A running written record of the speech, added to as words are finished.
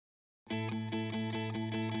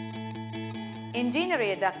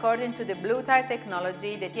Engineered according to the blue tire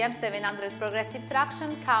technology, the TM700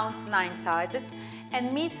 ProgressiveTraction counts 9 sizes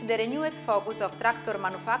and meets the renewed focus of tractor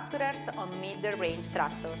manufacturers on mid-range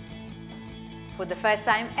tractors. For the first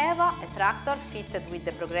time ever, a tractor fitted with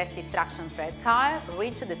the ProgressiveTraction tread tire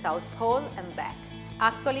reached the South Pole and back,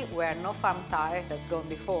 actually where no farm tires has gone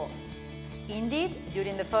before. Indeed,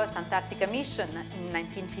 during the first Antarctica mission in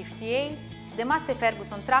 1958, the Massey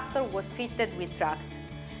Ferguson tractor was fitted with tracks,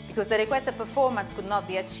 because the requested performance could not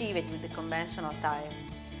be achieved with the conventional tire.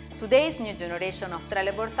 Today's new generation of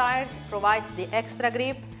Trelleborg tires provides the extra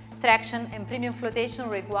grip, traction and premium flotation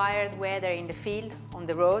required whether in the field, on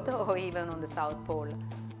the road or even on the South Pole.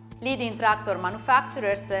 Leading tractor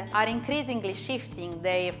manufacturers are increasingly shifting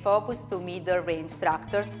their focus to middle-range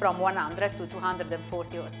tractors from 100 to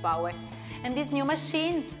 240 horsepower, and these new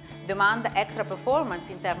machines demand extra performance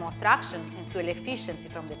in terms of traction and fuel efficiency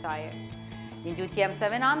from the tire. The new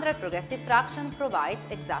TM700 ProgressiveTraction provides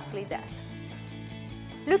exactly that.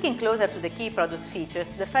 Looking closer to the key product features,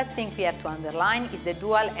 the first thing we have to underline is the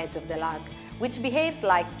dual edge of the lug, which behaves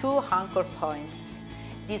like two anchor points.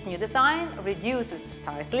 This new design reduces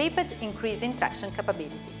tire slippage, increasing traction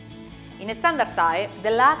capability. In a standard tire,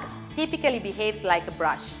 the lug typically behaves like a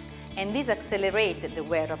brush, and this accelerates the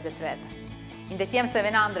wear of the tread. In the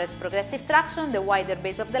TM700 ProgressiveTraction, the wider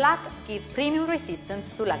base of the lug gives premium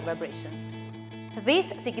resistance to lug vibrations.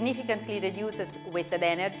 This significantly reduces wasted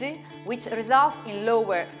energy, which results in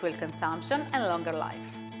lower fuel consumption and longer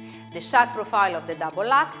life. The sharp profile of the double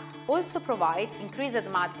lug also provides increased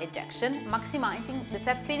mud ejection, maximizing the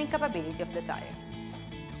self-cleaning capability of the tire.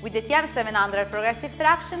 With the TM700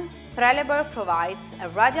 ProgressiveTraction, Trelleborg provides a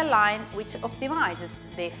radial line which optimizes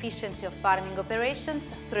the efficiency of farming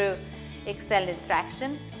operations through excellent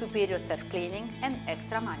traction, superior self-cleaning and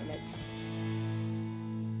extra mileage.